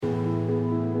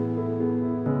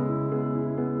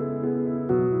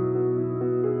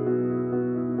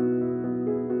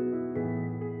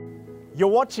You're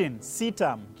watching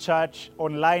CITAM Church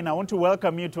Online. I want to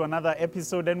welcome you to another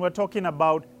episode, and we're talking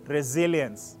about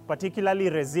resilience,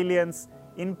 particularly resilience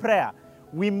in prayer.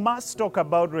 We must talk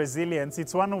about resilience.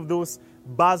 It's one of those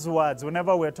buzzwords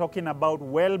whenever we're talking about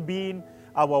well-being,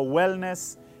 our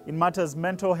wellness, in matters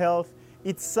mental health.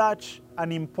 It's such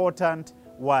an important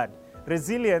word.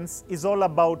 Resilience is all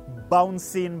about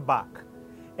bouncing back.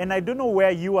 And I don't know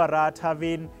where you are at,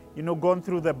 having gone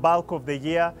through the bulk of the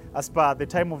year as per the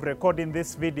time of recording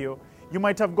this video. You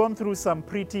might have gone through some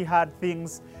pretty hard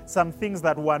things, some things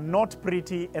that were not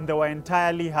pretty and they were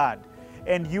entirely hard.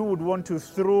 And you would want to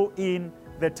throw in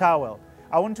the towel.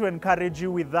 I want to encourage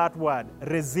you with that word,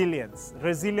 resilience.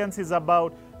 Resilience is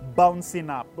about bouncing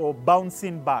up or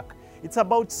bouncing back. It's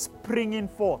about springing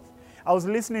forth. I was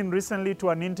listening recently to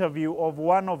an interview of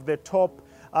one of the top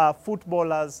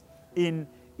footballers in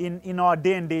our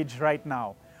day and age right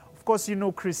now. Of course, you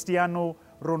know Cristiano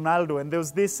Ronaldo, and there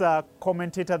was this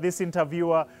commentator, this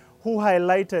interviewer, who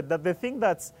highlighted that the thing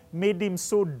that's made him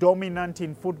so dominant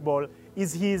in football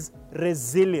is his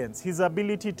resilience, his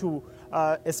ability to,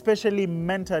 especially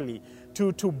mentally,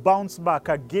 to bounce back.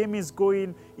 A game is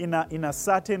going in a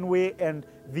certain way, and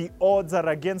the odds are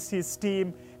against his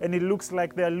team, and it looks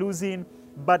like they're losing.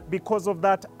 But because of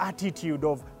that attitude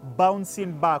of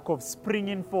bouncing back, of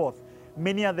springing forth,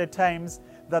 many other times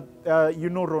that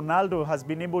Ronaldo has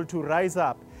been able to rise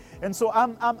up. And so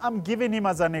I'm giving him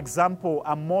as an example,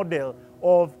 a model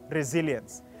of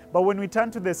resilience. But when we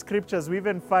turn to the scriptures, we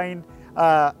even find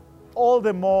all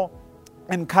the more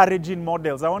encouraging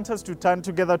models. I want us to turn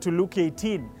together to Luke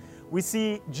 18. We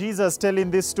see Jesus telling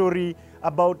this story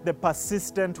about the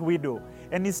persistent widow.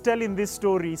 And he's telling this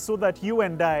story so that you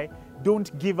and I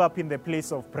don't give up in the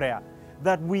place of prayer.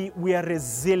 That we are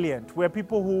resilient. We're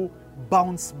people who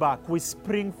bounce back. We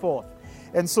spring forth.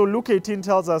 And so Luke 18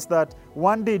 tells us that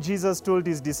one day Jesus told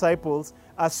his disciples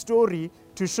a story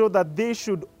to show that they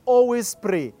should always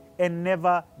pray and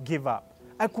never give up.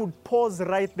 I could pause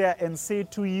right there and say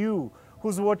to you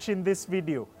who's watching this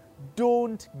video,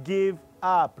 don't give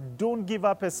up. Don't give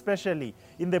up, especially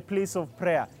in the place of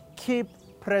prayer. Keep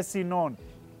pressing on.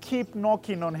 Keep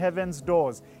knocking on heaven's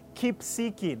doors. Keep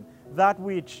seeking that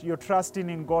which you're trusting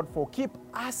in God for. Keep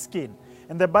asking.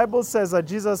 And the Bible says that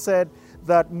Jesus said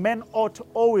that men ought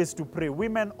always to pray.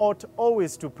 Women ought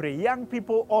always to pray. Young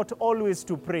people ought always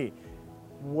to pray.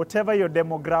 Whatever your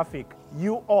demographic,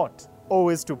 you ought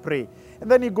always to pray. And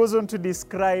then he goes on to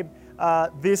describe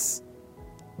this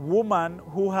woman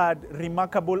who had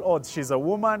remarkable odds. She's a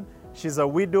woman, she's a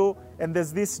widow, and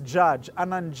there's this judge,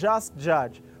 an unjust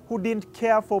judge, who didn't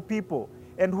care for people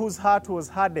and whose heart was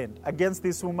hardened against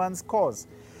this woman's cause.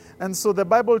 And so the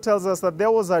Bible tells us that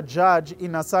there was a judge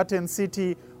in a certain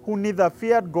city who neither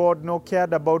feared God nor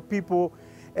cared about people.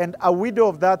 And a widow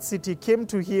of that city came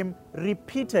to him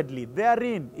repeatedly.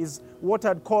 Therein is what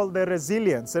I'd call the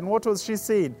resilience. And what was she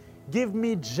saying? Give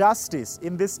me justice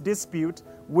in this dispute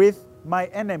with my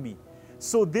enemy.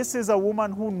 So this is a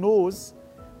woman who knows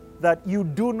that you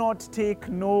do not take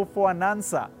no for an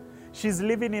answer. She's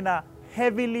living in a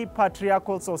heavily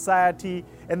patriarchal society,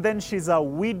 and then she's a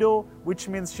widow, which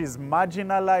means she's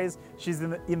marginalized. She's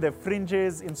in the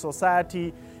fringes in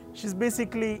society. She's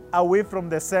basically away from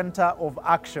the center of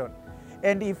action.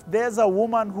 And if there's a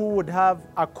woman who would have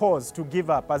a cause to give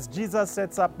up, as Jesus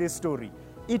sets up this story,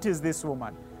 it is this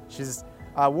woman. She's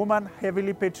a woman,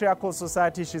 heavily patriarchal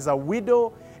society. She's a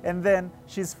widow, and then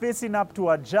she's facing up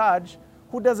to a judge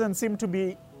who doesn't seem to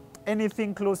be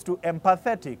anything close to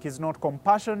empathetic. He's not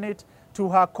compassionate to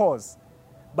her cause.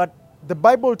 But the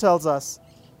Bible tells us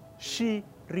she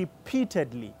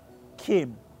repeatedly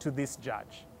came to this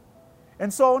judge.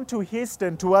 And so I want to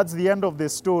hasten towards the end of the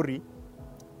story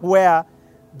where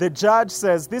the judge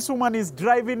says, this woman is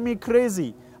driving me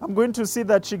crazy. I'm going to see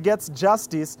that she gets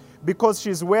justice because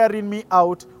she's wearing me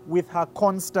out with her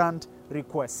constant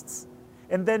requests.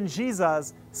 And then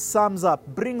Jesus sums up,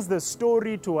 brings the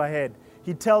story to a head.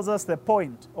 He tells us the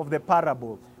point of the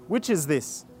parable, which is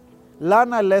this: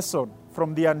 learn a lesson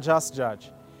from the unjust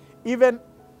judge.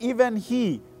 Even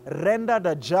he rendered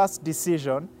a just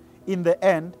decision in the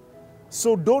end.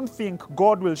 So don't think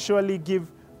God will surely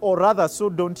give, or rather, so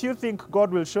don't you think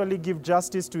God will surely give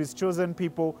justice to his chosen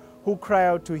people who cry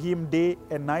out to him day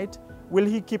and night? Will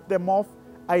he keep them off?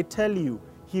 I tell you,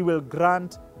 he will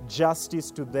grant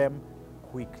justice to them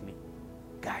quickly.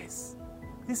 Guys,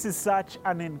 this is such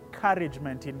an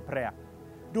encouragement in prayer.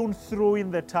 Don't throw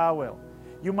in the towel.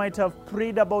 You might have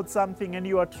prayed about something and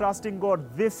you are trusting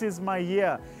God, this is my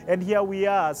year. And here we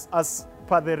are, as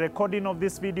per the recording of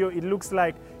this video, it looks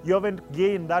like you haven't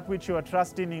gained that which you are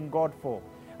trusting in God for.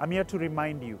 I'm here to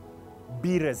remind you,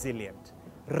 be resilient.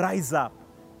 rise up,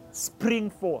 spring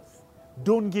forth,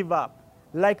 don't give up.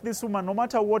 Like this woman, no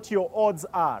matter what your odds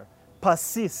are,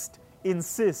 persist,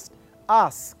 insist,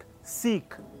 ask,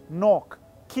 seek, knock,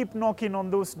 keep knocking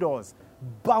on those doors,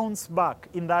 bounce back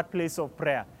in that place of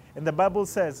prayer. And the Bible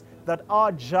says that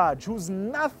our judge, who's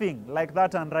nothing like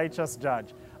that unrighteous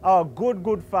judge, our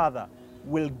good Father,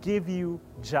 will give you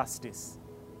justice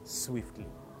swiftly.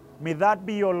 May that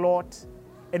be your lot,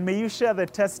 and may you share the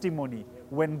testimony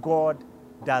when God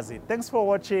does it. Thanks for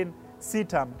watching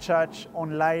CITAM Church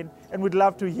Online, and we'd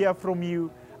love to hear from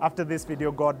you after this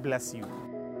video. God bless you.